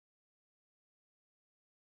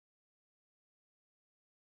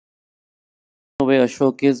away a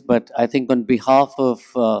showcase, but I think on behalf of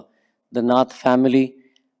the Nath family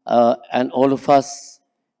and all of us,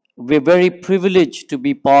 we're very privileged to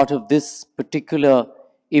be part of this particular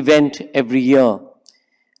event every year.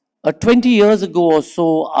 20 years ago or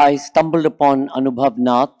so, I stumbled upon Anubhav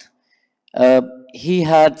Nath. He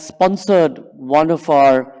had sponsored one of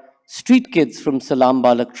our street kids from Salam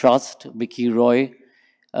Balak Trust, Vicky Roy,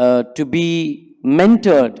 to be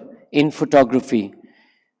mentored in photography.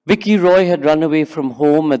 Vicky Roy had run away from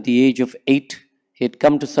home at the age of 8. He had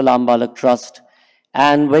come to Salam Balak Trust.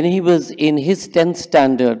 And when he was in his 10th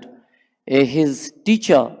standard, his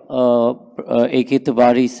teacher, A.K.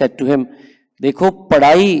 Tiwari, said to him, "Dekho,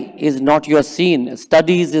 padai is not your scene.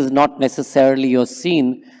 Studies is not necessarily your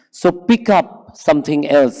scene. So pick up something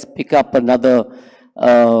else. Pick up another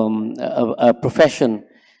a profession."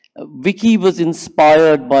 Vicky was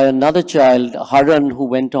inspired by another child, Haran, who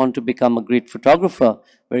went on to become a great photographer,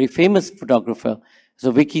 very famous photographer.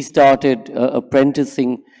 So Vicky started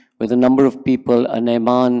apprenticing with a number of people,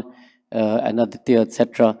 Anayman, and Aditya,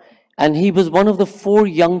 etc. And he was one of the 4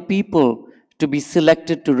 young people to be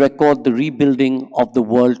selected to record the rebuilding of the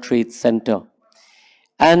World Trade Center.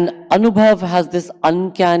 And Anubhav has this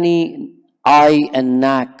uncanny eye and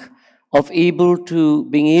knack of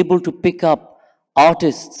being able to pick up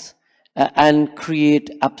artists and create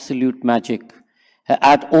absolute magic.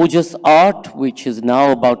 At Ojas Art, which is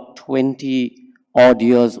now about 20 odd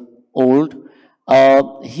years old,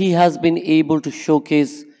 he has been able to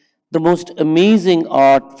showcase the most amazing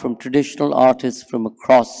art from traditional artists from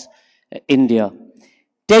across India.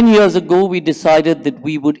 10 years ago, we decided that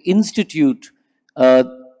we would institute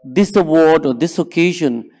this award or this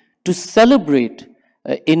occasion to celebrate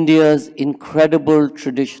India's incredible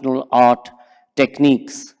traditional art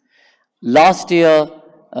techniques. Last year,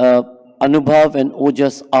 Anubhav and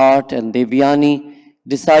Ojas Art and Devyani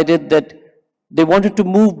decided that they wanted to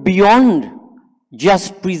move beyond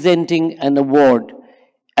just presenting an award.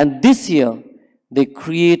 And this year, they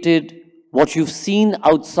created what you've seen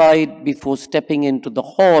outside before stepping into the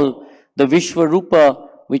hall, the Visvaroopa,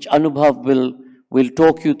 which Anubhav will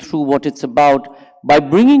talk you through what it's about, by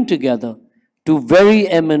bringing together 2 very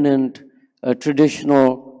eminent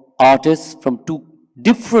traditional artists from 2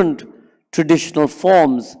 different traditional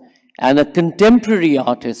forms and a contemporary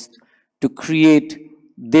artist to create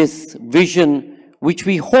this vision, which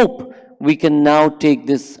we hope we can now take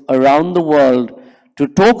this around the world to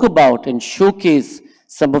talk about and showcase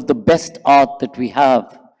some of the best art that we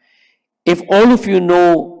have. If all of you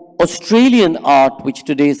know Australian art, which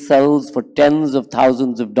today sells for tens of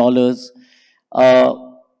thousands of dollars,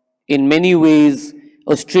 in many ways,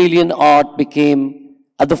 Australian art became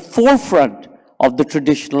at the forefront of the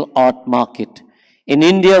traditional art market. In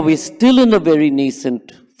India, we're still in a very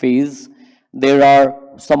nascent phase. There are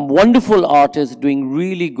some wonderful artists doing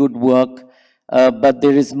really good work, but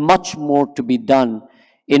there is much more to be done.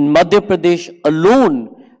 In Madhya Pradesh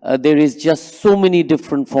alone, there is just so many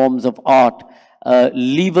different forms of art,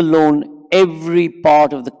 leave alone every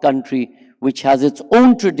part of the country which has its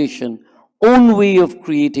own tradition, own way of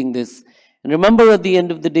creating this. And remember, at the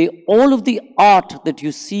end of the day, all of the art that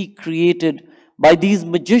you see created by these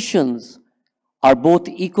magicians are both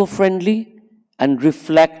eco-friendly and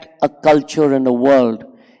reflect a culture and a world.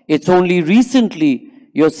 It's only recently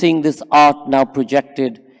you're seeing this art now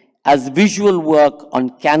projected as visual work on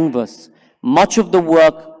canvas. Much of the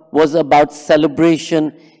work was about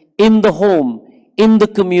celebration in the home, in the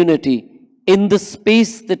community, in the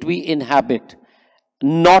space that we inhabit,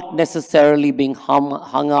 not necessarily being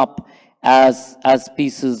hung up as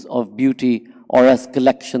pieces of beauty or as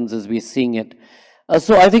collections as we're seeing it.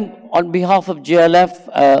 So I think on behalf of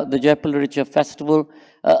JLF, the Jaipur Literature Festival,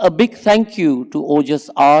 a big thank you to Ojas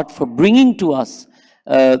Art for bringing to us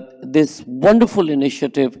this wonderful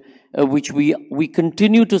initiative, which we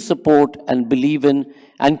continue to support and believe in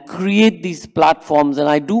and create these platforms. And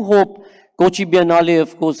I do hope Kochi Biennale,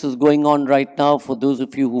 of course, is going on right now for those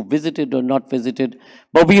of you who visited or not visited.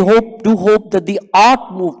 But we do hope that the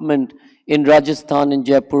art movement in Rajasthan and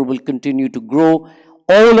Jaipur will continue to grow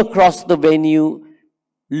all across the venue.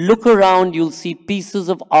 Look around, you'll see pieces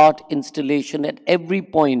of art installation at every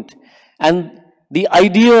point. And the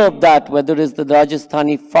idea of that, whether it's the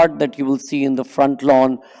Rajasthani fard that you will see in the front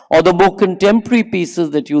lawn, or the more contemporary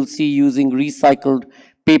pieces that you'll see using recycled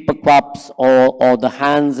paper cups or the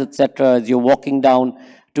hands, etc., as you're walking down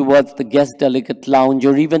towards the guest delegate lounge,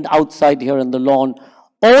 or even outside here on the lawn,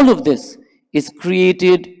 all of this is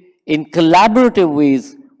created in collaborative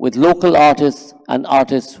ways with local artists and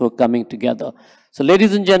artists who are coming together. So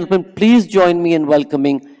ladies and gentlemen, please join me in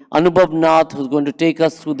welcoming Anubhav Nath, who's going to take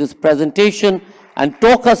us through this presentation and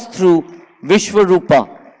talk us through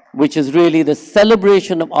Visvaroopa, which is really the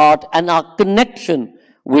celebration of art and our connection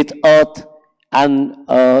with earth and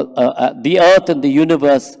the earth and the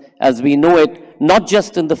universe as we know it, not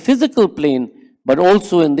just in the physical plane, but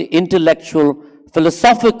also in the intellectual,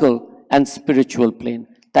 philosophical, and spiritual plane.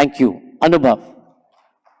 Thank you. Anubhav.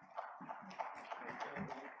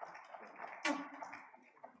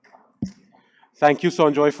 Thank you,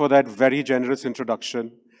 Sanjoy, for that very generous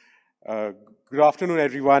introduction. Good afternoon,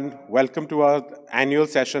 everyone. Welcome to our annual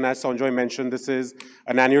session. As Sanjoy mentioned, this is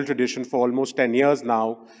an annual tradition for almost 10 years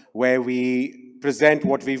now, where we present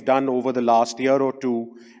what we've done over the last year or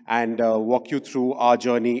two and walk you through our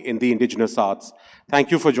journey in the indigenous arts. Thank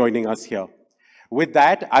you for joining us here. With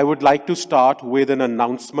that, I would like to start with an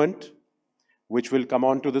announcement, which will come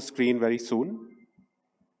onto the screen very soon.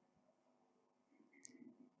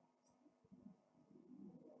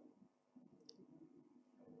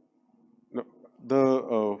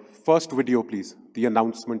 The first video, please, the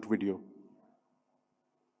announcement video.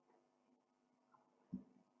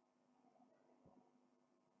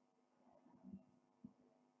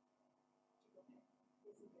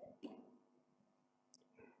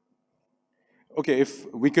 Okay,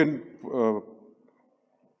 if we can,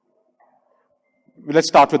 let's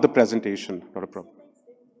start with the presentation, not a problem.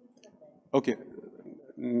 Okay.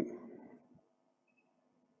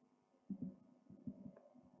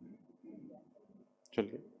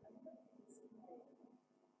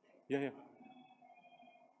 Yeah.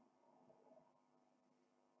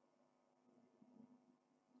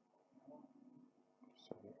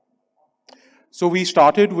 So we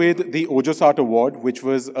started with the Ojas Art Award, which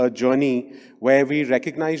was a journey where we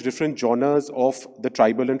recognized different genres of the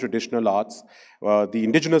tribal and traditional arts, the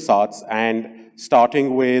indigenous arts, and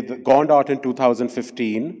starting with Gond Art in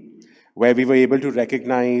 2015, where we were able to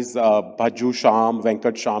recognize Bhajju Shyam,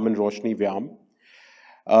 Venkat Shyam, and Roshni Vyam.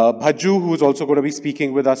 Bhajju, who's also going to be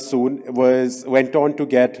speaking with us soon, went on to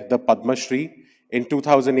get the Padma Shri in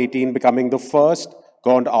 2018, becoming the first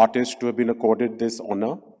Gond artist to have been accorded this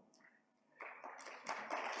honor.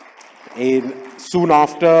 Soon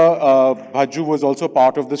after, Bhajju was also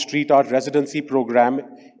part of the street art residency program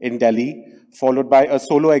in Delhi, followed by a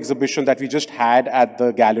solo exhibition that we just had at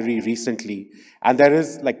the gallery recently. And there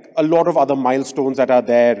is like a lot of other milestones that are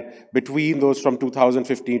there between those from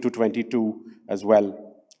 2015 to 22 as well.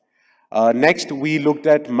 Next, we looked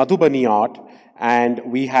at Madhubani art, and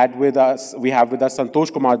we have with us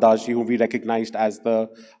Santosh Kumar, whom we recognized as the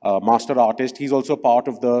master artist. He's also part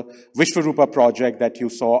of the Visvaroopa project that you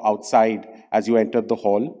saw outside as you entered the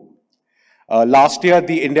hall. Last year,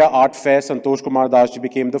 the India Art Fair, Santosh Kumar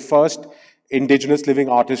became the first indigenous living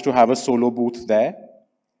artist to have a solo booth there,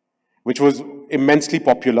 which was immensely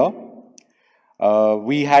popular.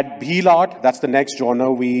 We had Bhil art, that's the next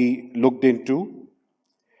genre we looked into.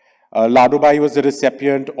 Ladubai was the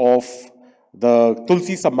recipient of the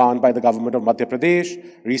Tulsi Samman by the government of Madhya Pradesh.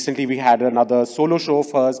 Recently, we had another solo show of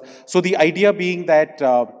hers. So the idea being that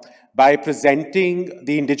by presenting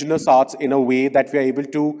the indigenous arts in a way that we are able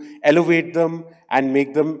to elevate them and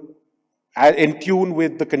make them in tune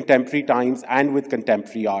with the contemporary times and with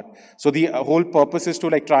contemporary art. So the whole purpose is to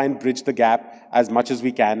like try and bridge the gap as much as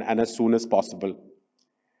we can and as soon as possible.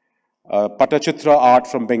 Patachitra art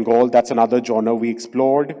from Bengal, that's another genre we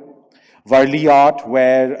explored. Varli art,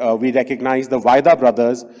 where we recognize the Vaida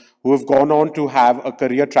brothers, who have gone on to have a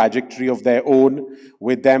career trajectory of their own,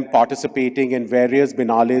 with them participating in various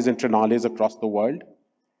Biennales and Triennales across the world.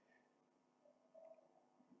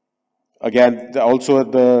 Again, also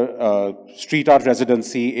at the street art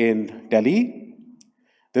residency in Delhi.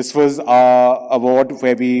 This was our award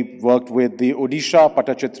where we worked with the Odisha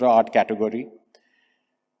Patachitra art category.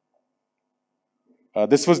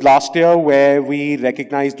 This was last year where we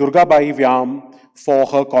recognized Durga Bai Vyam for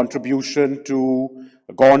her contribution to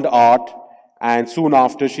Gond art, and soon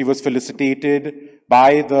after she was felicitated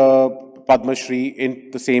by the Padma Shri in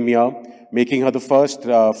the same year, making her the first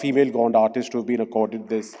female Gond artist to have been accorded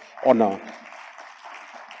this honor.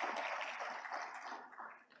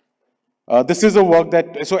 This is a work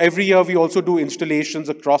that, so every year we also do installations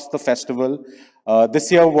across the festival. This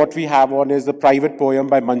year what we have on is the private poem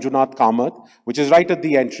by Manjunath Kamath, which is right at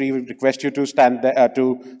the entry. We request you to stand there,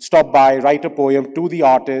 to stop by, write a poem to the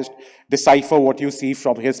artist, decipher what you see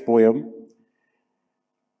from his poem.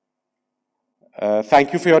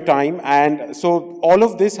 Thank you for your time. And so all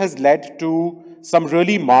of this has led to some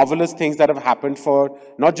really marvelous things that have happened for,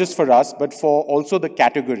 not just for us, but for also the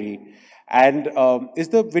category. And is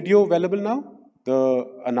the video available now? The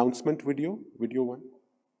announcement video, video one?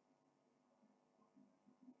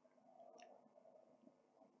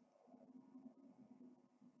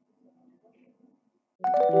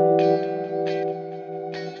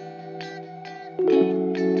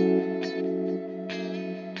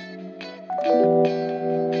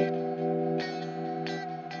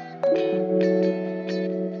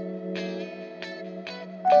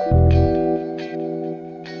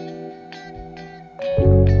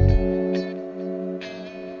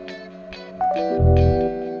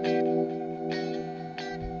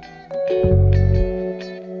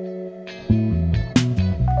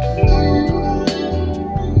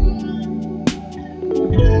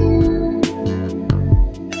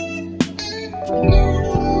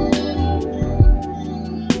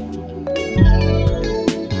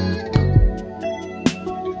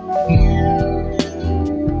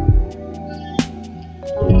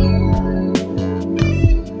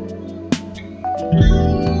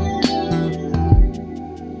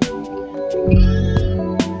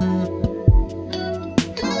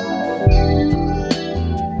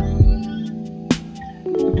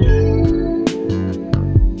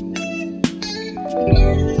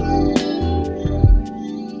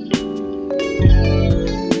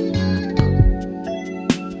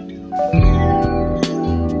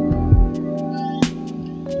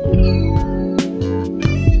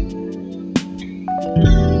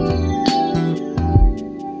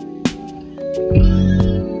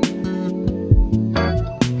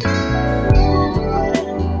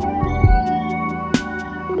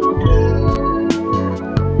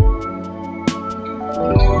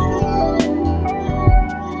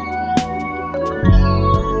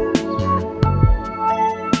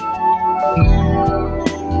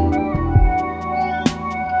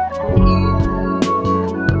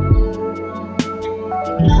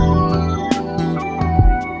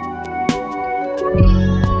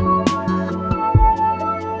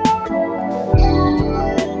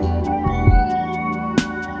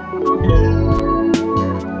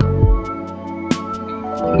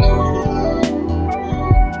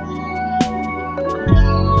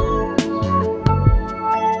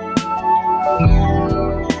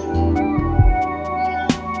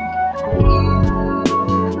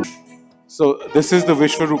 So this is the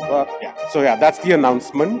Visvaroopa. Yeah. So yeah, that's the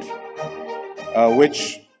announcement,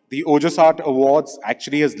 which the Ojas Art Awards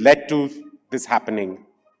actually has led to this happening.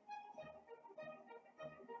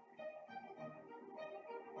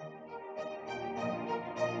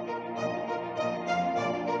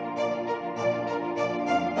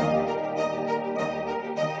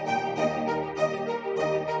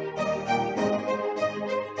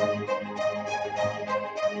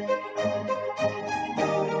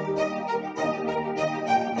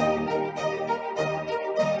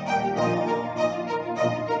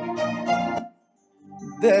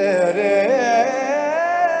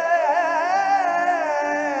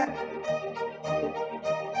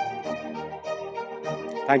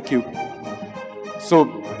 Thank you. So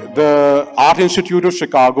the Art Institute of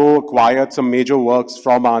Chicago acquired some major works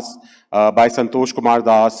from us by Santosh Kumar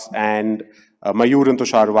and Mayur and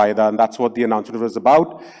Tushar Vaida, and that's what the announcement was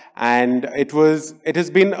about. And it has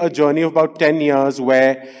been a journey of about 10 years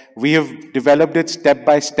where we have developed it step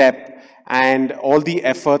by step, and all the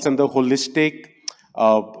efforts and the holistic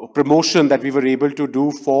promotion that we were able to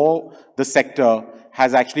do for the sector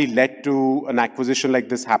has actually led to an acquisition like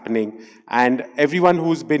this happening. And everyone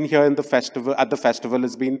who's been here in the festival, at the festival,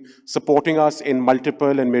 has been supporting us in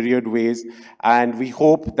multiple and myriad ways. And we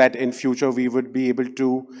hope that in future we would be able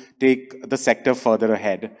to take the sector further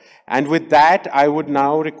ahead. And with that, I would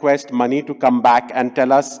now request Mani to come back and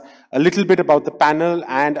tell us a little bit about the panel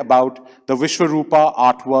and about the Visvaroopa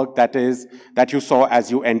artwork that you saw as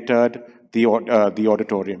you entered the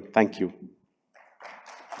auditorium. Thank you.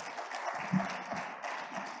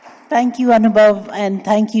 Thank you, Anubhav, and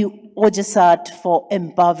thank you, Ojas Art, for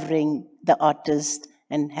empowering the artists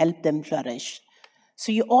and help them flourish.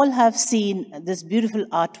 So you all have seen this beautiful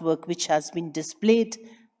artwork which has been displayed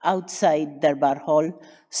outside Darbar Hall.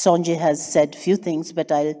 Sanjoy has said few things, but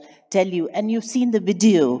I'll tell you, and you've seen the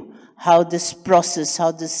video, how this process,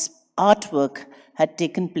 how this artwork had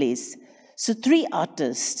taken place. So 3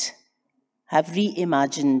 artists have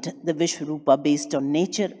reimagined the Visvaroopa based on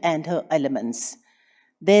nature and her elements.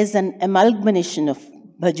 There's an amalgamation of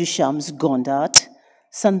Bhajju Shyam's Gond art,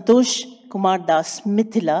 Santosh Kumar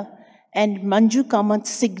Mithila, and Manjunath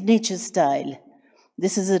Kamath's signature style.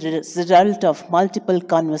 This is a result of multiple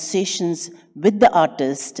conversations with the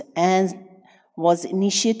artist and was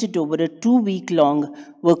initiated over a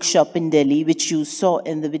 2-week-long workshop in Delhi, which you saw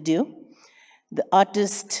in the video. The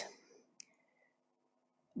artist,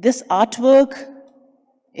 this artwork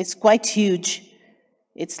is quite huge.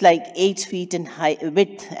 It's like 8 feet in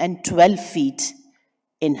width and 12 feet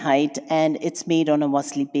in height, and it's made on a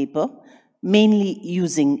Wasli paper, mainly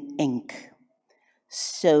using ink.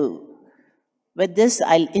 So with this,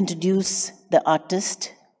 I'll introduce the artists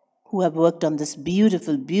who have worked on this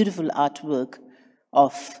beautiful, beautiful artwork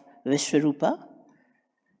of Visvaroopa.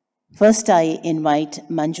 First, I invite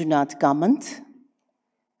Manjunath Kamath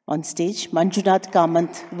on stage. Manjunath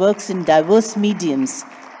Kamath works in diverse mediums,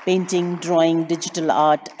 painting, drawing, digital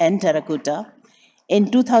art, and terracotta. In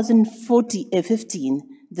 2015,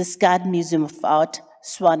 the SCAD Museum of Art,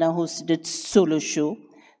 Swana, hosted its solo show.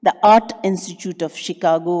 The Art Institute of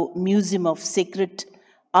Chicago, Museum of Sacred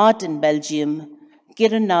Art in Belgium,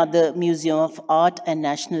 Kiran Nadar Museum of Art and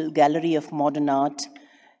National Gallery of Modern Art,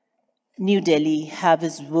 New Delhi, have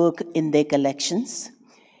his work in their collections.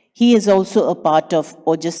 He is also a part of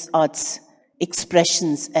Ojas Art's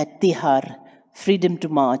expressions at Tihar, Freedom to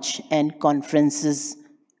March, and Conferences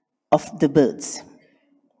of the Birds.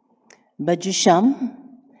 Bhajju Shyam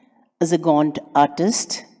is a Gond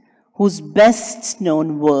artist whose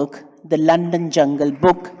best-known work, The London Jungle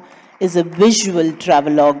Book, is a visual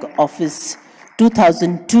travelogue of his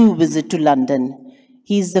 2002 visit to London.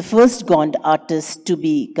 He is the first Gond artist to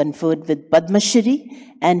be conferred with Padma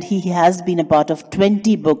Shri, and he has been a part of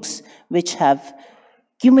 20 books which have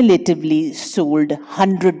cumulatively sold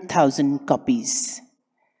 100,000 copies.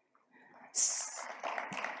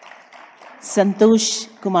 Santosh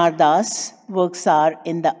Kumar works are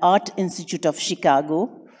in the Art Institute of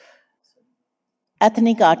Chicago,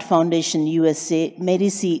 Ethnic Art Foundation USA, Mary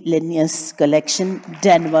C. Linnaeus Collection,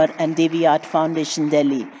 Denver, and Devi Art Foundation,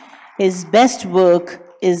 Delhi. His best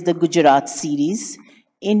work is the Gujarat series.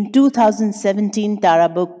 In 2017, Tara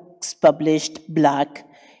Books published Black,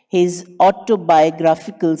 his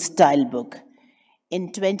autobiographical style book.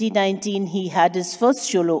 In 2019, he had his first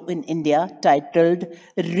solo in India titled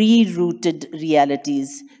Rerouted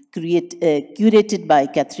Realities, curated by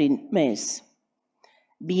Catherine Mays.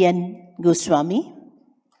 B.N. Goswamy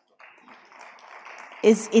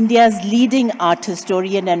is India's leading art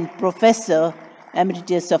historian and professor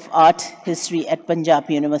emeritus of art history at Punjab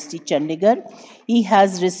University, Chandigarh. He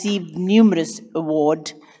has received numerous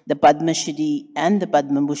awards, the Padma Shri and the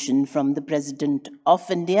Padma Bhushan from the President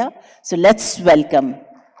of India. So let's welcome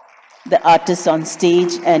the artists on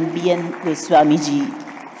stage and B.N. Goswami ji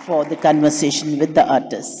for the conversation with the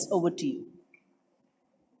artists. Over to you.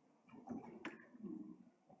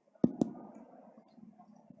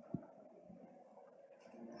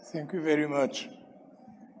 Thank you very much.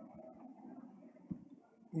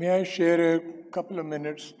 May I share a couple of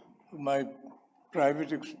minutes of my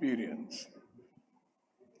private experience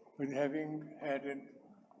with having had a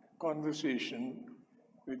conversation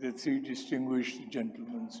with the three distinguished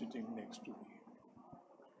gentlemen sitting next to me.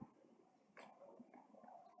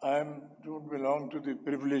 I don't belong to the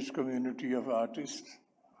privileged community of artists.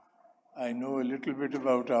 I know a little bit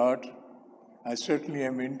about art. I certainly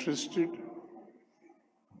am interested.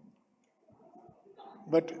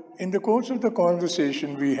 But in the course of the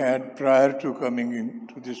conversation we had prior to coming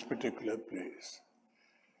into this particular place,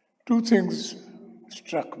 two things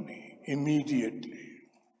struck me immediately.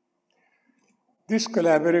 This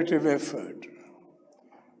collaborative effort,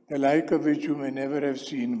 the like of which you may never have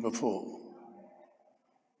seen before,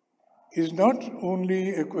 is not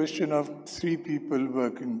only a question of three people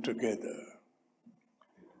working together,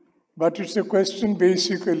 but it's a question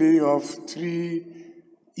basically of three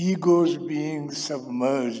egos being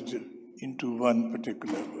submerged into one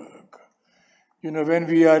particular work. You know, when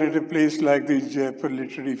we are at a place like the Jaipur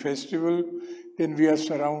Literary Festival, then we are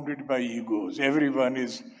surrounded by egos. Everyone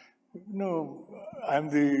is, no, I'm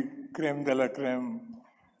the creme de la creme,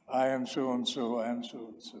 I am so-and-so, I am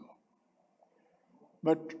so-and-so.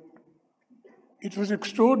 But it was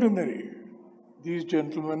extraordinary. These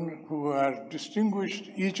gentlemen who are distinguished,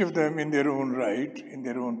 each of them in their own right, in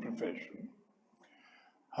their own profession,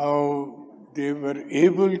 how they were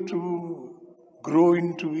able to grow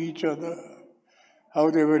into each other, how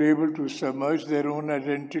they were able to submerge their own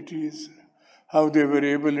identities, how they were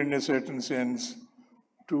able, in a certain sense,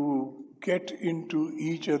 to get into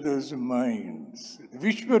each other's minds.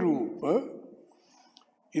 Visvaroopa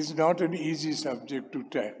is not an easy subject to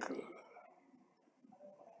tackle.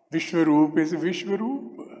 Visvaroopa is a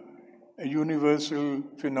Visvaroopa, a universal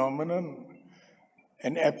phenomenon,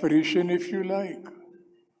 an apparition, if you like.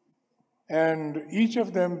 And each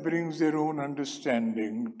of them brings their own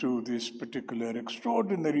understanding to this particular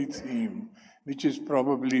extraordinary theme, which is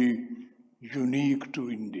probably unique to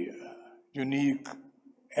India, unique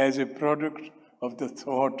as a product of the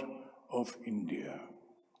thought of India.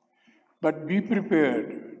 But be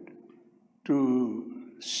prepared to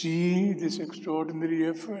see this extraordinary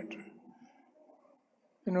effort.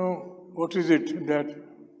 You know, what is it that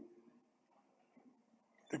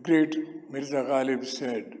the great Mirza Ghalib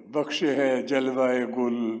said, Bakshe hai jalwa-e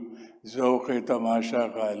gul, zauq-e tamasha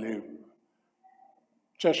ghalib,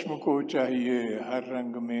 chashm ko chahiye har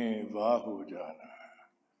rang mein vah ho jana.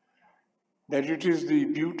 That it is the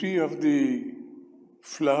beauty of the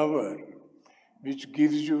flower which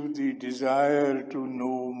gives you the desire to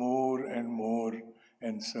know more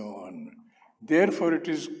and so on. Therefore, it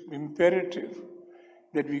is imperative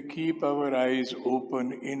that we keep our eyes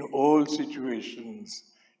open in all situations,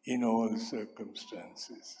 in all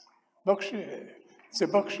circumstances. Bakshe hai. It's a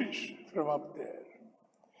bakshish from up there.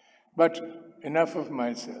 But enough of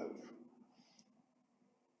myself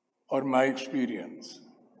or my experience.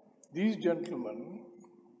 These gentlemen,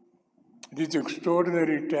 these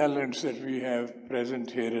extraordinary talents that we have present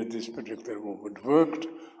here at this particular moment, worked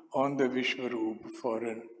on the Visvaroopa for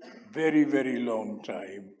a very, very long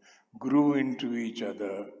time, grew into each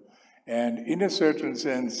other, and in a certain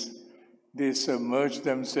sense, they submerged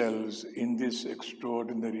themselves in this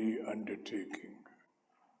extraordinary undertaking.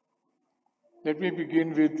 Let me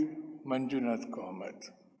begin with Manjunath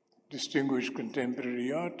Kamath, distinguished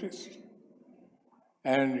contemporary artist.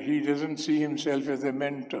 And he doesn't see himself as a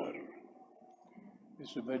mentor.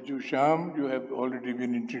 Mr. Bhajju Shyam, you have already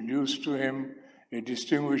been introduced to him, a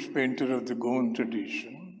distinguished painter of the Gond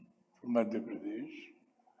tradition from Madhya Pradesh.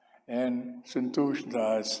 And Santosh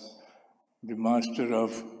Das, the master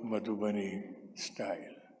of Madhubani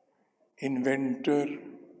style. Inventor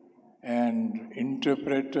and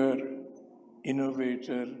interpreter,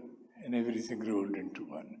 innovator, and everything rolled into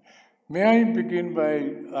one. May I begin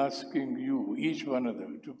by asking you, each one of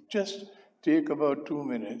them, to just take about 2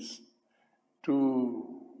 minutes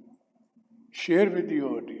to share with the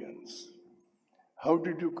audience, how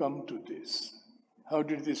did you come to this? How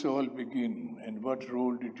did this all begin, and what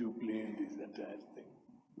role did you play in this entire thing?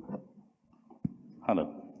 Hello.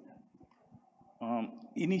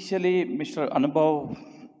 Initially, Mr. Anubhav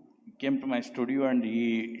came to my studio and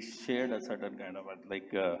he shared a certain kind of,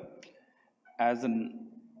 as a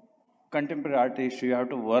contemporary artist, you have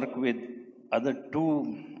to work with other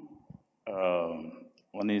two.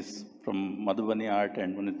 One is from Madhubani art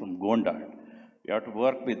and one is from Gond art. You have to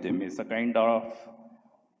work with them. It's a kind of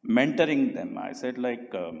mentoring them. I said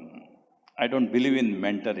I don't believe in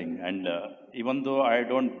mentoring, and even though I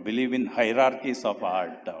don't believe in hierarchies of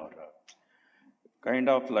art or kind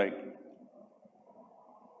of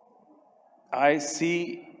I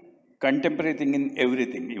see contemporary thing in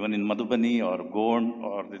everything, even in Madhubani or Gond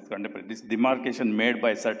or this contemporary, this demarcation made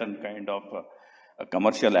by certain kind of a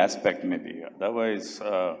commercial aspect maybe. Otherwise,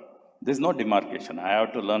 there's no demarcation. I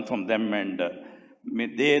have to learn from them and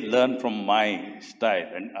they learn from my style.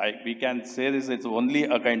 And we can say this, it's only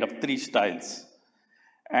a kind of three styles.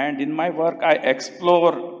 And in my work, I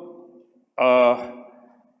explore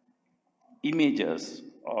images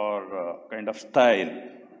or kind of style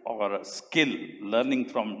or a skill, learning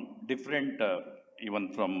from different,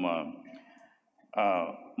 even from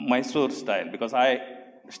Mysore style, because I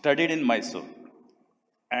studied in Mysore.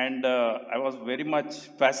 And I was very much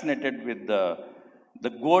fascinated with the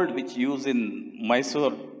gold which used in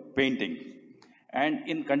Mysore painting. And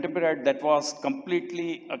in contemporary art, that was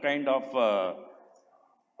completely a kind of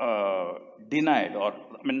denied, or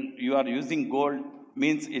I mean, you are using gold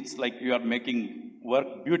means it's like you are making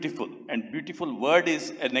work beautiful, and beautiful word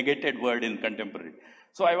is a negated word in contemporary.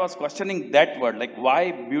 So I was questioning that word, like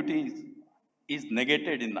why beauty is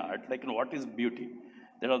negated in art, like what is beauty?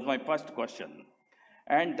 That was my first question.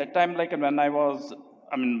 And that time,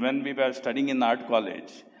 when we were studying in art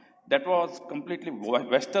college, that was completely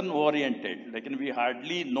Western oriented. We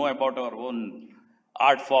hardly know about our own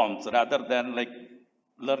art forms rather than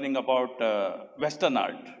learning about Western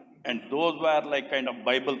art. And those were kind of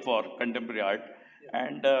Bible for contemporary art.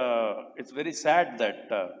 And it's very sad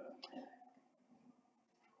that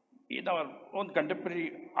in our own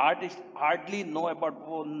contemporary artists hardly know about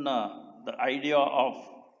the idea of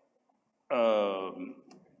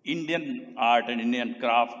Indian art and Indian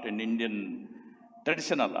craft and Indian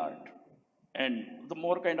traditional art. And the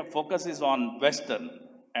more kind of focus is on Western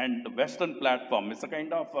and the Western platform. It's a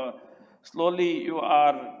kind of slowly you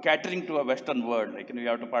are catering to a Western world. You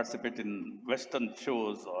have to participate in Western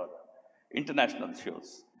shows or international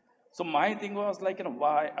shows. So my thing was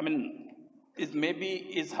why,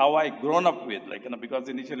 is how I grown up with, because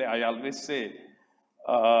initially I always say,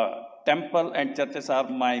 temple and churches are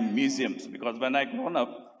my museums, because when I grown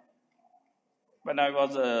up, when I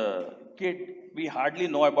was a kid, we hardly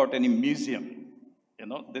know about any museum.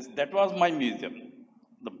 That was my museum,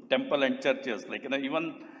 the temple and churches.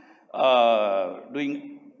 Even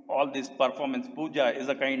doing all this performance puja is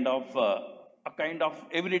a kind of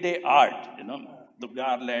everyday art. The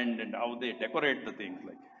garland and how they decorate the things.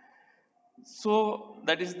 So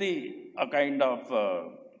that is a kind of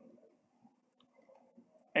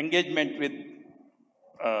engagement with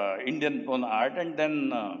Indian art, and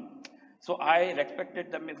then so I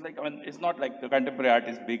respected them. It's not like the contemporary art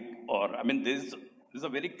is big, or this is a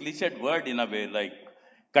very cliched word in a way,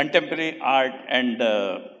 contemporary art and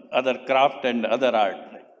other craft and other art.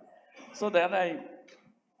 So then I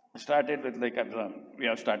started with we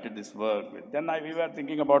have started this work with. Then we were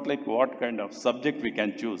thinking about what kind of subject we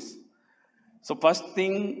can choose. So first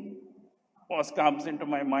thing comes into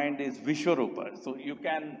my mind is Visvaroopa. So you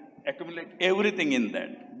can accumulate everything in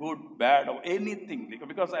that, good, bad, or anything.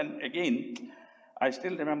 Because, and again, I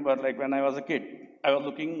still remember when I was a kid, I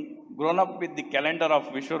was grown up with the calendar of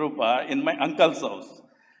Visvaroopa in my uncle's house.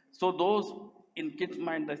 So those in kids'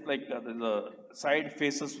 mind, that's there's a side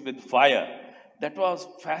faces with fire. That was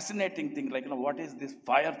fascinating thing, what is this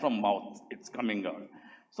fire from mouth? It's coming out.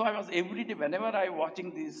 So I was every day, whenever I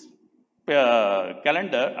watching this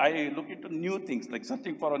calendar, I look into new things,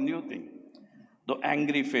 searching for a new thing. The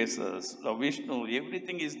angry faces, the Vishnu,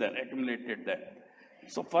 everything is there, accumulated there.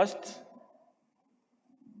 So first,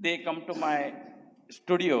 they come to my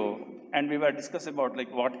studio and we were discussing about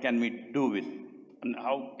what can we do with, and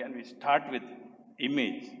how can we start with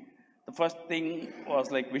image. The first thing was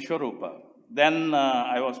Visvaroopa. Then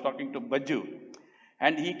I was talking to Bhajju,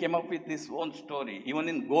 and he came up with his own story. Even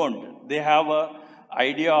in Gond, they have a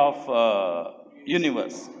idea of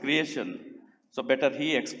universe, creation. So better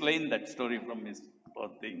he explained that story from his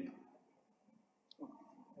thing.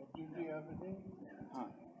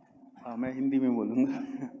 मैं हिंदी में बोलूँगा।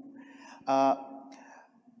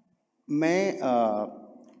 मैं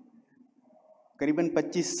करीबन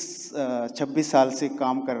 25-26 साल से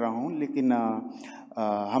काम कर रहा हूँ, लेकिन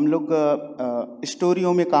हम लोग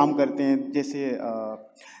स्टोरियों में काम करते हैं, जैसे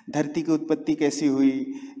धरती की उत्पत्ति कैसी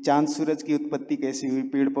हुई, चांद सूरज की उत्पत्ति कैसी हुई,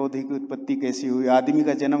 पेड़ पौधे की उत्पत्ति कैसी हुई, आदमी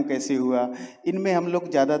का जन्म कैसे हुआ, इनमें हम लोग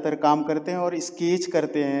ज़्यादातर काम करते हैं और स्केच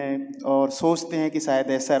करते हैं और सोचते हैं कि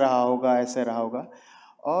शायद ऐसा रहा होगा, ऐसा रहा होगा।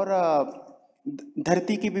 और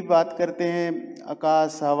धरती की भी बात करते हैं,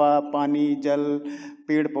 आकाश, हवा, पानी, जल,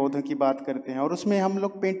 पेड़ पौधों की बात करते हैं और उसमें हम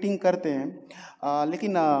लोग पेंटिंग करते हैं।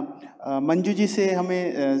 लेकिन मंजू जी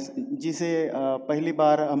से पहली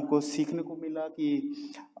बार हमको सीखने को मिला कि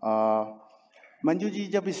मंजू जी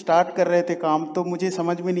जब स्टार्ट कर रहे थे काम, तो मुझे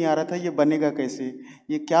समझ में नहीं आ रहा था ये बनेगा कैसे,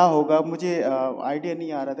 ये क्या होगा, मुझे आइडिया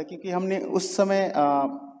नहीं आ रहा था, क्योंकि हमने उस समय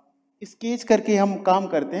स्केच करके हम काम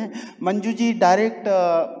करते हैं। मंजू जी डायरेक्ट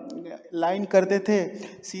लाइन करते थे,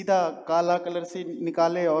 सीधा काला कलर से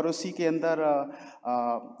निकाले और उसी के अंदर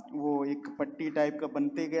वो एक पट्टी टाइप का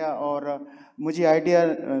बनते गया और मुझे आइडिया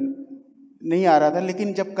नहीं आ रहा था।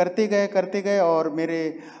 लेकिन जब करते गए और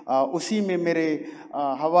मेरे उसी में मेरे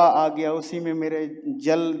हवा आ गया, उसी में मेरे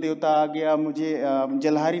जल देवता आ गया, मुझे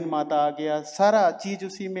जलहारिन माता आ गया, सारा चीज़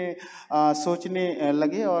उसी में सोचने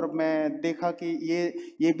लगे और मैं देखा कि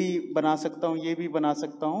ये भी बना सकता हूँ, ये भी बना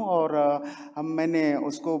सकता हूँ और मैंने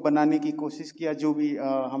उसको बनाने की कोशिश किया, जो भी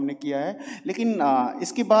हमने किया है। लेकिन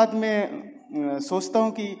इसके बाद मैं सोचता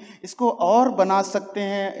हूँ कि इसको और बना सकते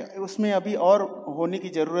हैं, उसमें अभी और होने की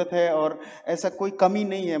ज़रूरत है और ऐसा कोई कमी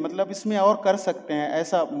नहीं है, मतलब इसमें और कर सकते हैं,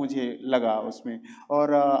 ऐसा मुझे लगा उसमें।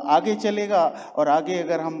 और आगे चलेगा और आगे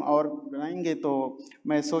अगर हम और बनाएंगे तो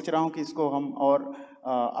मैं सोच रहा हूँ कि इसको हम और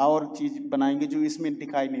चीज़ बनाएंगे जो इसमें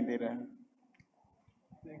दिखाई नहीं दे रहा है।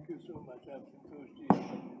 Thank you so much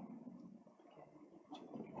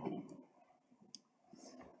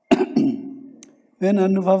When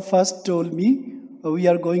Anubhav first told me we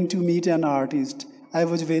are going to meet an artist, I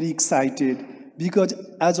was very excited because,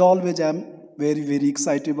 as always, I'm very, very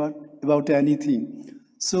excited about anything.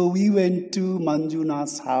 So we went to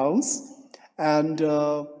Manjunath's house, and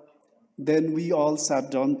then we all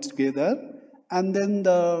sat down together, and then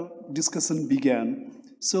the discussion began.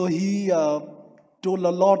 So he told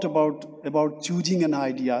a lot about choosing an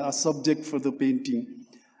idea, a subject for the painting,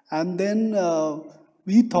 and then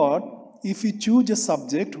we thought, if we choose a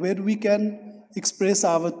subject where we can express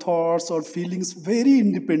our thoughts or feelings very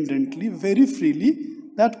independently, very freely,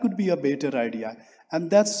 that could be a better idea.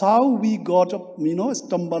 And that's how we got up,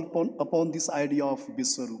 stumbled upon this idea of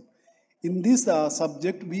Visvaroopa. In this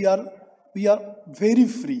subject, we are very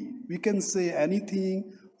free. We can say anything.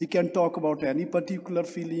 We can talk about any particular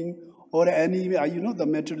feeling or any, the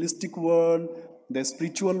materialistic world, the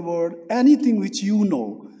spiritual world, anything which you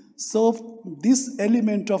know. So this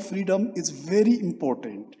element of freedom is very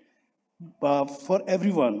important for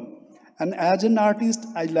everyone. And as an artist,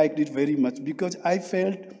 I liked it very much because I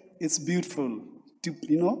felt it's beautiful to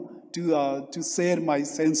share my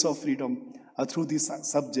sense of freedom through this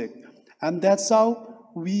subject. And that's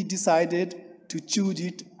how we decided to choose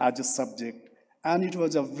it as a subject. And it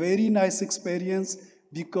was a very nice experience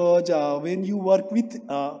because when you work with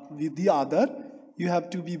the other, you have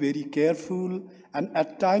to be very careful, and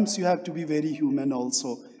at times you have to be very human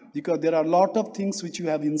also, because there are a lot of things which you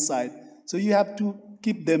have inside. So you have to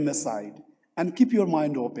keep them aside and keep your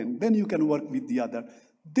mind open. Then you can work with the other.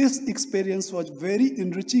 This experience was very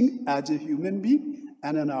enriching as a human being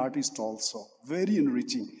and an artist also. Very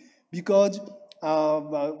enriching, because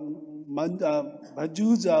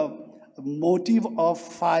Bhajju's motive of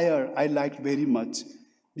fire I liked very much,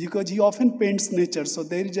 because he often paints nature. So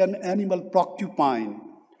there is an animal porcupine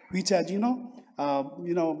which has, which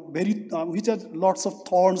has lots of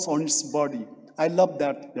thorns on its body. I love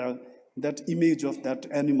that image of that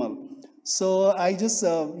animal. So I just,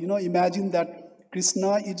 imagine that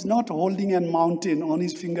Krishna is not holding a mountain on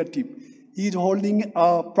his fingertip. He is holding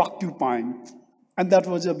a porcupine. And that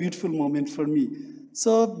was a beautiful moment for me.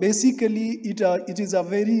 So basically, it is a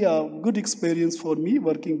very good experience for me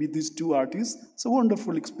working with these two artists. It's a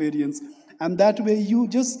wonderful experience. And that way you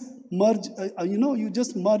just merge,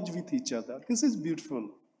 with each other. This is beautiful.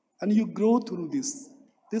 And you grow through this.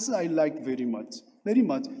 This I liked very much, very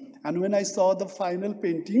much. And when I saw the final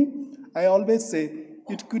painting, I always say,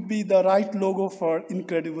 it could be the right logo for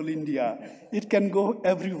Incredible India. It can go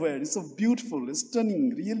everywhere. It's so beautiful, it's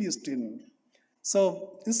stunning, really stunning.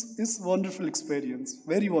 So this is wonderful experience,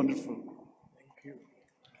 very wonderful. Thank you.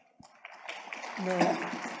 Now,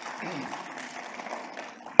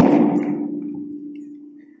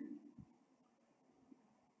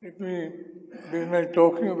 when we're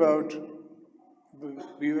talking about,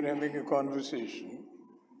 we were having a conversation,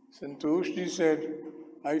 Santosh ji said,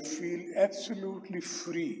 I feel absolutely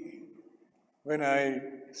free when I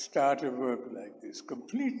start a work like this,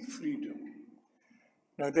 complete freedom.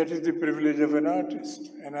 Now that is the privilege of an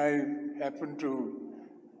artist, and I happen to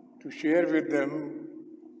share with them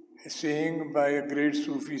a saying by a great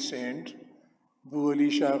Sufi saint,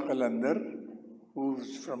 Bhuali Shah Qalandar,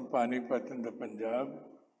 who's from Panipat in the Punjab,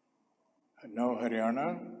 now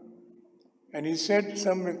Haryana. And he said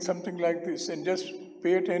something like this, and just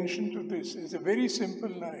pay attention to this. It's a very simple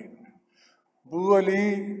line.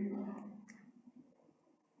 Bhuali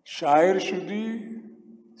Shair Shudi,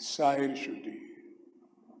 Sahir Shudi.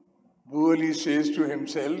 Bhuali says to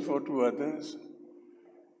himself or to others,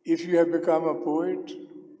 if you have become a poet,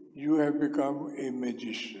 you have become a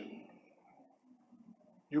magician.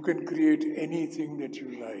 You can create anything that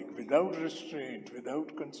you like, without restraint,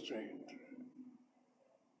 without constraint.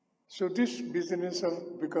 So this business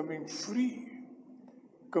of becoming free,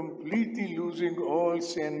 completely losing all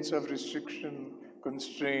sense of restriction,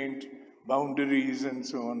 constraint, boundaries, and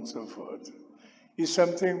so on and so forth, is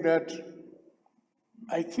something that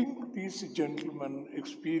I think these gentlemen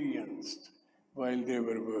experienced while they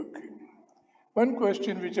were working. One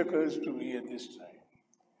question which occurs to me at this time.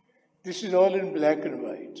 This is all in black and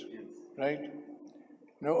white, right?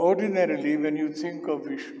 Now, ordinarily, when you think of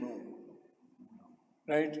Vishnu,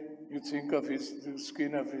 right, you think of the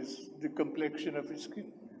skin of the complexion of his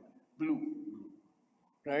skin, blue,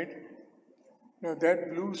 right? Now,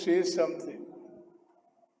 that blue says something.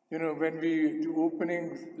 You know, when the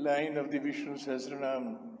opening line of the Vishnu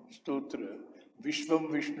Sahasranam Stotra,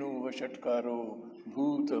 Vishvam Vishnu Vashatkaro,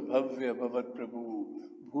 Bhuta Bhavya Bhavat Prabhu,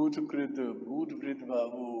 Bhuta Krita, Bhuta Vrid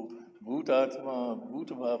Bhavu, Bhuta Atma,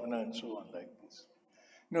 Bhuta Bhavana, and so on like this.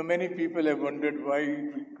 Now, many people have wondered why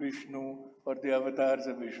Vishnu or the avatars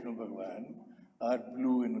of Vishnu Bhagavan are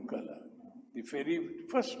blue in color. The very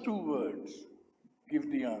first two words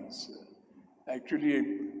give the answer. Actually,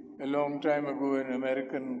 a long time ago, an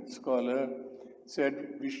American scholar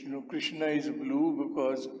said Krishna is blue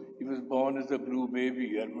because he was born as a blue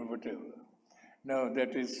baby or whatever. Now,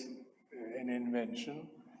 that is an invention.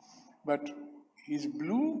 But he's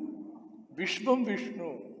blue, Vishvam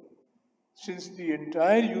Vishnu, since the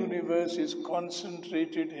entire universe is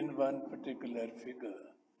concentrated in one particular figure.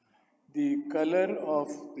 The color of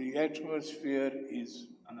the atmosphere is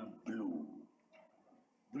blue.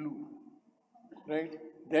 Blue. Right?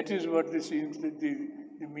 That is what this seems that the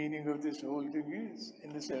meaning of this whole thing is,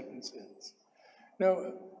 in a certain sense.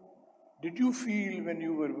 Now, did you feel when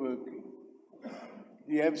you were working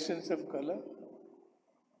the absence of color?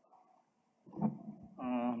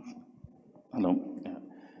 Hello.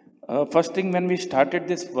 First thing, when we started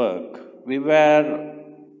this work, we were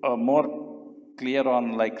more clear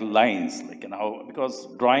on like lines, like because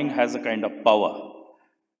drawing has a kind of power to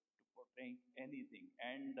portray anything.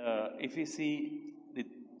 And if you see the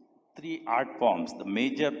three art forms, the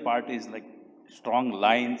major part is like strong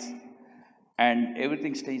lines, and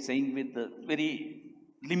everything stays saying with the very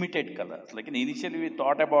limited colors. Like initially we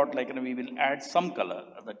thought about like we will add some color,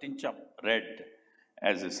 the tinge of red,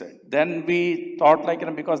 as you said. Then we thought like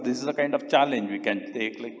because this is a kind of challenge we can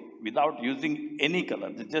take, like without using any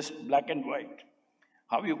color, just black and white.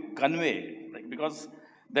 How you convey, like because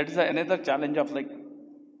that is another challenge of like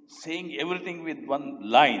saying everything with one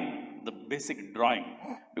line, the basic drawing.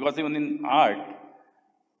 Because even in art,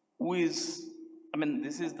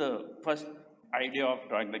 this is the first idea of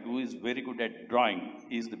drawing, like who is very good at drawing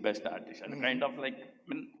is the best artist. And kind of like,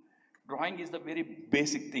 drawing is the very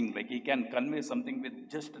basic thing, like he can convey something with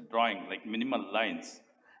just a drawing, like minimal lines.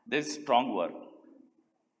 There's strong work.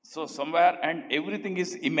 So somewhere, and everything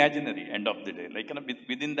is imaginary, end of the day. Like,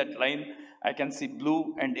 within that line, I can see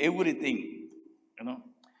blue and everything,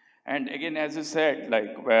 And again, as you said,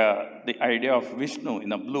 like where the idea of Vishnu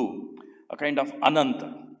in a blue, a kind of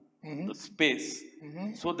ananta, the space.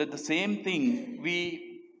 So that the same thing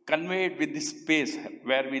we conveyed with this space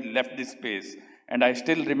where we left this space. And I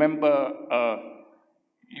still remember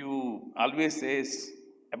you always says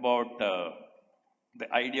about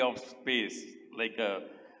the idea of space, like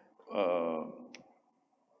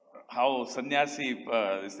how sannyasi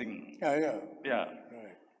this thing. Yeah. Yeah.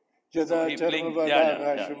 Right.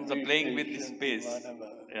 So playing with this space.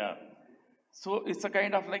 Yeah. So it's a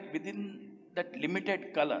kind of like within that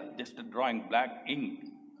limited color, just a drawing black ink,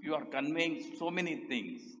 you are conveying so many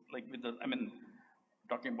things. Like with the,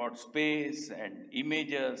 talking about space and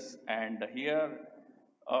images, and here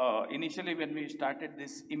initially when we started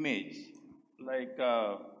this image, like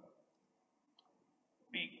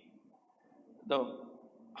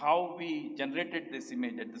how we generated this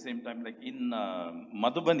image at the same time, like in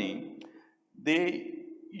Madhubani, they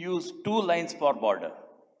use 2 lines for border.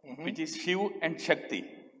 which is Shiv and Shakti,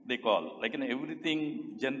 they call. Like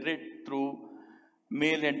everything generate through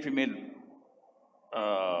male and female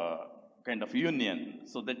kind of union.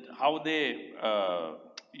 So that how they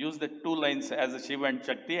use the two lines as a Shiva and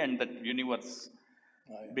Shakti, and that universe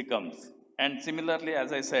becomes. And similarly,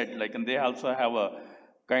 as I said, like, and they also have a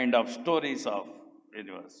kind of stories of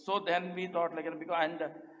universe. So then we thought, like, and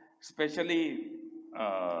especially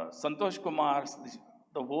Santosh Kumar's,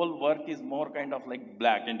 the whole work is more kind of like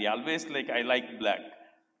black, and he always like, I like black.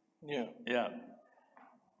 Yeah. Yeah.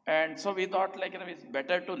 And so we thought, like, it's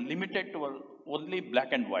better to limit it to only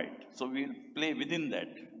black and white. So we'll play within that.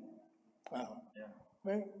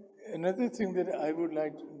 मैं another thing that I would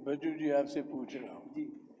like, Bhajju जी आपसे पूछ रहा हूँ,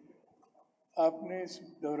 आपने इस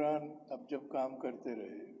दौरान अब जब काम करते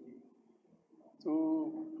रहे तो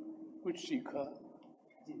कुछ सीखा,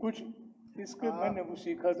 कुछ इसके मैंने वो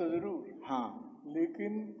सीखा तो जरूर, हाँ,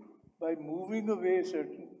 लेकिन by moving away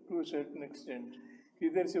to a certain extent,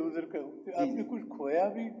 इधर से उधर का, आपने कुछ खोया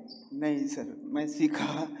भी? नहीं सर, मैं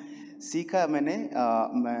सीखा मैंने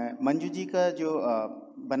मैं मंजू जी का जो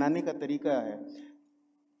बनाने का तरीका है,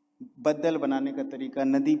 बद्दल बनाने का तरीका,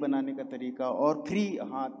 नदी बनाने का तरीका, और फ्री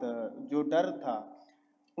हाथ, जो डर था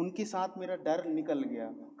उनके साथ मेरा डर निकल गया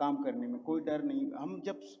काम करने में, कोई डर नहीं। हम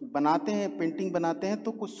जब बनाते हैं, पेंटिंग बनाते हैं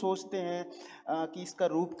तो कुछ सोचते हैं कि इसका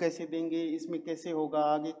रूप कैसे देंगे, इसमें कैसे होगा,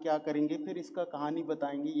 आगे क्या करेंगे, फिर इसका कहानी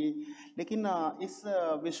बताएंगे ये। लेकिन इस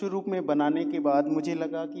विश्वरूप में बनाने के बाद मुझे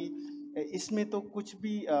लगा कि इसमें तो कुछ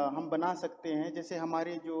भी हम बना सकते हैं। जैसे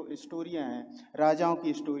हमारे जो स्टोरियां हैं, राजाओं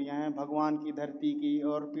की स्टोरियां हैं, भगवान की, धरती की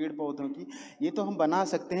और पेड़ पौधों की, ये तो हम बना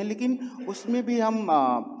सकते हैं, लेकिन उसमें भी हम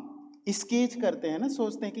स्केच करते हैं ना,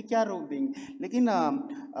 सोचते हैं कि क्या रोक देंगे। लेकिन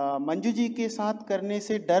मंजू जी के साथ करने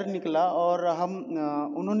से डर निकला, और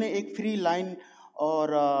उन्होंने एक फ्री लाइन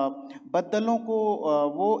और बद्दलों को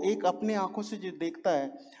वो एक अपने आँखों से जो देखता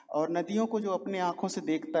है, और नदियों को जो अपने आँखों से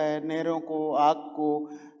देखता है, नहरों को, आग को,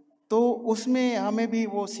 तो उसमें हमें भी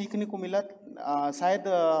वो सीखने को मिला। शायद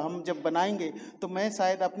हम जब बनाएंगे तो मैं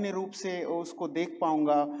शायद अपने रूप से उसको देख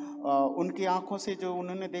पाऊंगा, उनकी आंखों से जो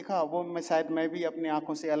उन्होंने देखा वो मैं भी अपने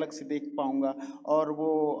आंखों से अलग से देख पाऊंगा, और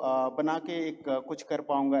वो बना के एक कुछ कर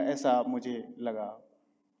पाऊंगा, ऐसा मुझे लगा।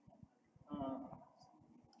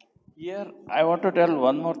 Here I want to tell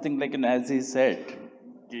one more thing, like as he said,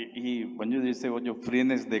 Manju ji से वो जो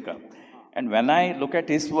freeness देखा, and when I look at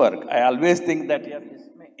his work, I always think that यार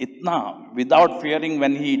इसमें इतना, without fearing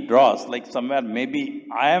when he draws, like somewhere maybe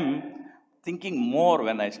I am thinking more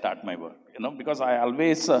when I start my work, because I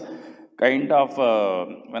always kind of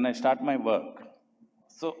when I start my work,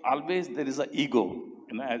 so always there is an ego,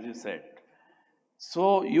 as you said.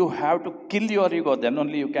 So you have to kill your ego, then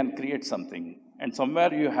only you can create something. And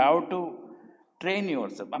somewhere you have to train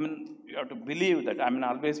yourself. I mean, you have to believe that,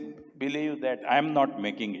 always believe that I am not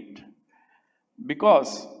making it.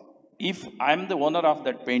 Because if I am the owner of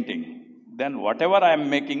that painting, then whatever I am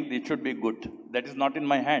making, it should be good. That is not in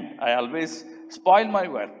my hand. I always spoil my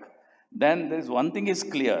work. Then there is one thing is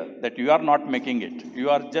clear, that you are not making it. You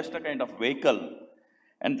are just a kind of vehicle,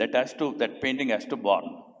 and that painting has to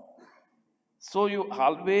born. So you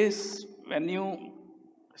always, when you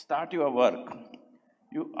start your work,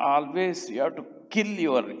 you have to kill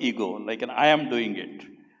your ego, like I am doing it,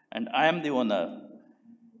 and I am the owner.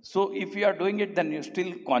 So if you are doing it, then you're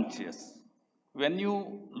still conscious. When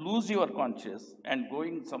you lose your conscious and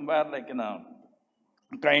going somewhere like in a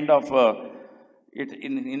kind of, it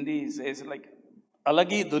in Hindi says like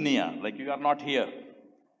alagi dunya, like you are not here.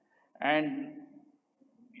 And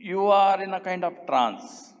you are in a kind of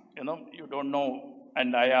trance, you don't know.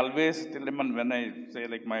 And I always tell them, when I say,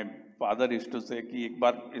 like my father used to say कि एक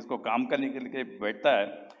बार इसको काम करने के लिए बैठता है,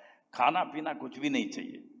 खाना पीना कुछ भी नहीं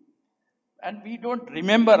चाहिए. And we don't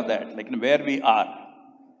remember that, like where we are.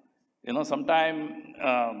 Sometime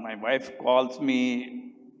my wife calls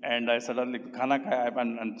me and I suddenly, khana khaya,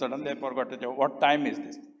 and suddenly I forgot to tell, what time is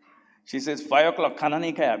this? She says, 5 o'clock, khana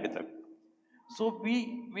nahi khaya abhi tak. So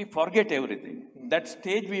we forget everything. That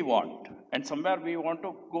stage we want. And somewhere we want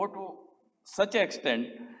to go to such an extent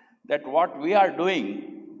that what we are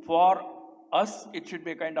doing, for us, it should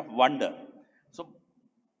be a kind of wonder. So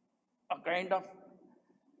a kind of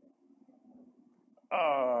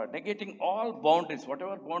negating all boundaries,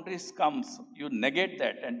 whatever boundaries comes, you negate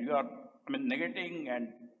that, and you are, negating and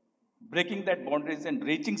breaking that boundaries and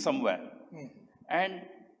reaching somewhere. And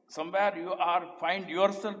somewhere you find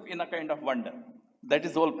yourself in a kind of wonder. That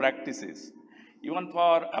is all practices. Even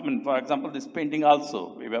for example, this painting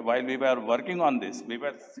also, while we were working on this, we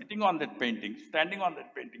were sitting on that painting, standing on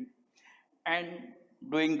that painting, and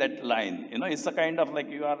doing that line. It's a kind of like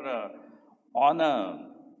you are on a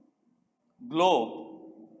globe,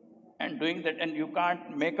 and doing that, and you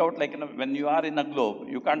can't make out, like, when you are in a globe,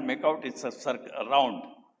 you can't make out it's a round.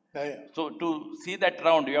 So to see that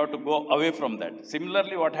round, you have to go away from that.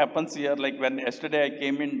 Similarly, what happens here, like when yesterday I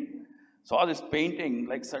came in, saw this painting,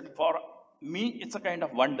 like for me, it's a kind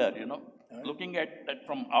of wonder, looking at that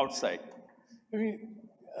from outside.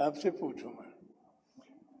 आपसे पूछूं मैं,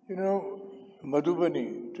 Madhubani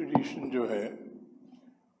tradition जो है,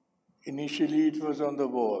 initially it was on the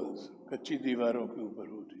walls, कच्ची दीवारों के ऊपर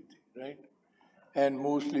होती थी, right? And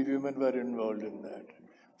mostly women were involved in that.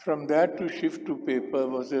 From that to shift to paper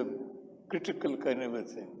was a critical kind of a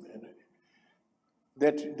thing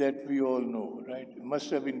that we all know, right? It must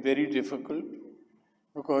have been very difficult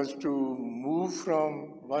because to move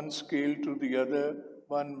from one scale to the other,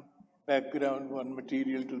 one background, one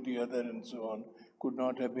material to the other and so on, could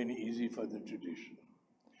not have been easy for the tradition.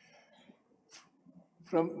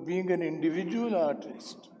 From being an individual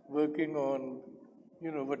artist, working on,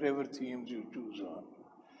 whatever themes you choose on,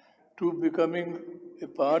 to becoming a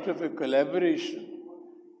part of a collaboration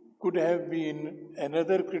could have been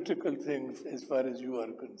another critical thing as far as you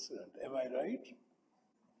are concerned. Am I right?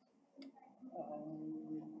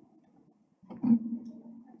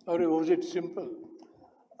 Or was it simple?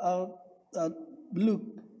 Look,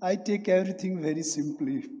 I take everything very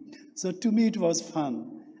simply. So to me it was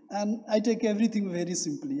fun. And I take everything very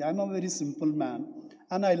simply. I'm a very simple man.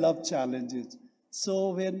 And I love challenges. So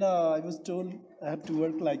when I was told I had to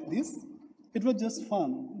work like this, it was just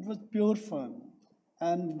fun. It was pure fun.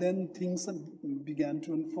 And then things began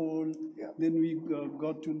to unfold. Yeah. Then we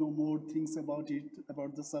got to know more things about it,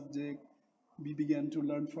 about the subject. We began to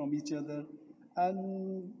learn from each other.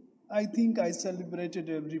 And I think I celebrated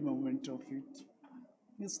every moment of it.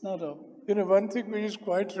 It's not a... one thing which is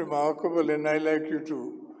quite remarkable, and I like you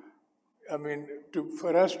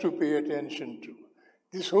for us to pay attention to.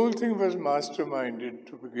 This whole thing was masterminded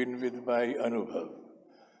to begin with by Anubhav.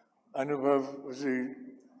 Anubhav was a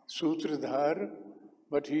sutradhar,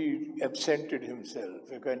 but he absented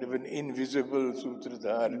himself, a kind of an invisible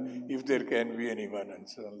sutradhar, if there can be anyone, and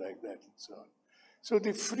so on like that and so on. So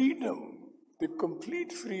the freedom, the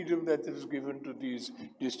complete freedom that was given to these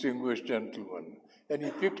distinguished gentlemen, and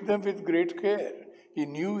he picked them with great care. He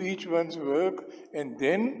knew each one's work, and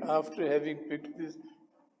then after having picked this,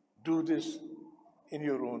 do this in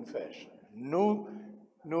your own fashion. No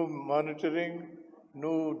monitoring,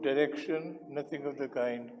 no direction, nothing of the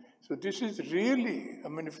kind. So this is really,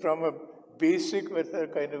 from a basic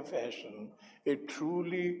method kind of fashion, a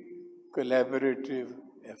truly collaborative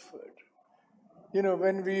effort.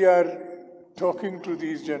 When we are talking to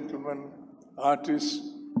these gentlemen, artists,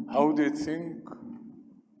 how they think,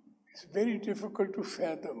 it's very difficult to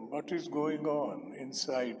fathom what is going on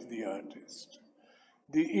inside the artist.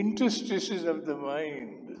 The interstices of the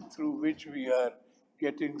mind through which we are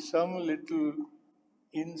getting some little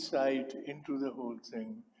insight into the whole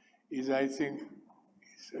thing is, I think,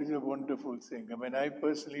 is a wonderful thing. I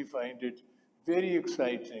personally find it very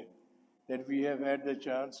exciting that we have had the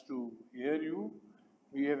chance to hear you,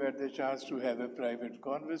 we have had the chance to have a private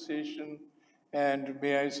conversation, and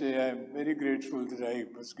may I say I'm very grateful that I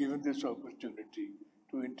was given this opportunity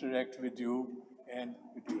to interact with you and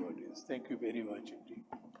with the audience. Thank you very much indeed.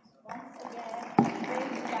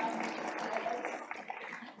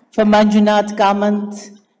 For Manjunath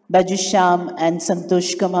Kamath, Bhajju Shyam and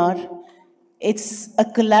Santosh Kumar, it's a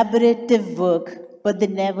collaborative work, but they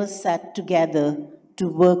never sat together to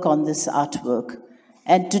work on this artwork.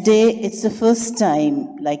 And today, it's the first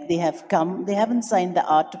time, they have come, they haven't signed the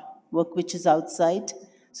artwork which is outside.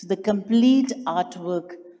 So the complete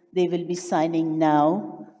artwork they will be signing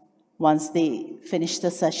now, once they finish the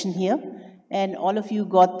session here. And all of you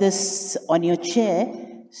got this on your chair.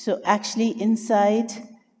 So actually inside,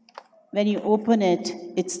 when you open it,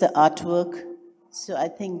 it's the artwork. So I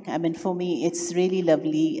think, for me, it's really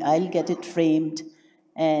lovely. I'll get it framed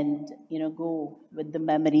and, go with the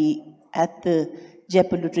memory at the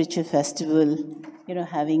Jaipur Literature Festival,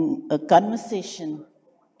 having a conversation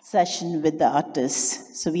session with the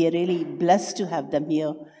artists. So we are really blessed to have them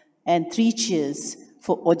here. And 3 cheers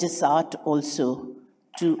for Ojas Art also,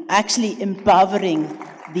 to actually empowering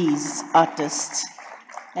these artists.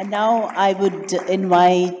 And now I would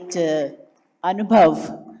invite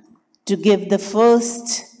Anubhav to give the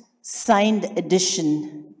first signed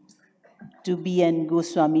edition to B.N.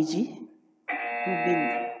 Goswamy ji.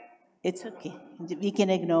 It's okay. We can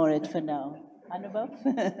ignore it for now. Anubhav?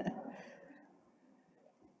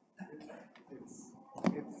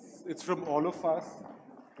 It's from all of us.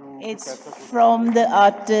 It's from the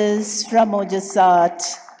artists, from Ojas Art,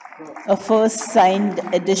 a first signed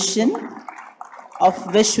edition of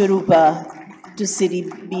Visvaroopa. to Siri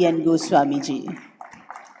B. N. Goswamy ji.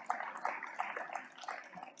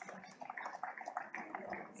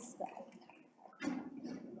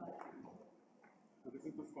 This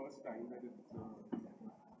is the first time that it's.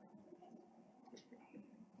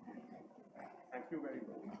 Thank you very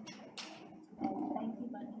much. Thank you,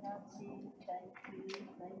 Manjunath ji. Thank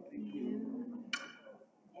you.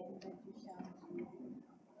 And Bhajju Shyam ji.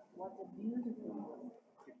 What a beautiful work.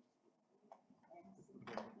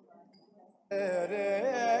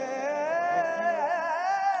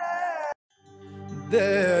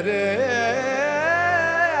 Dere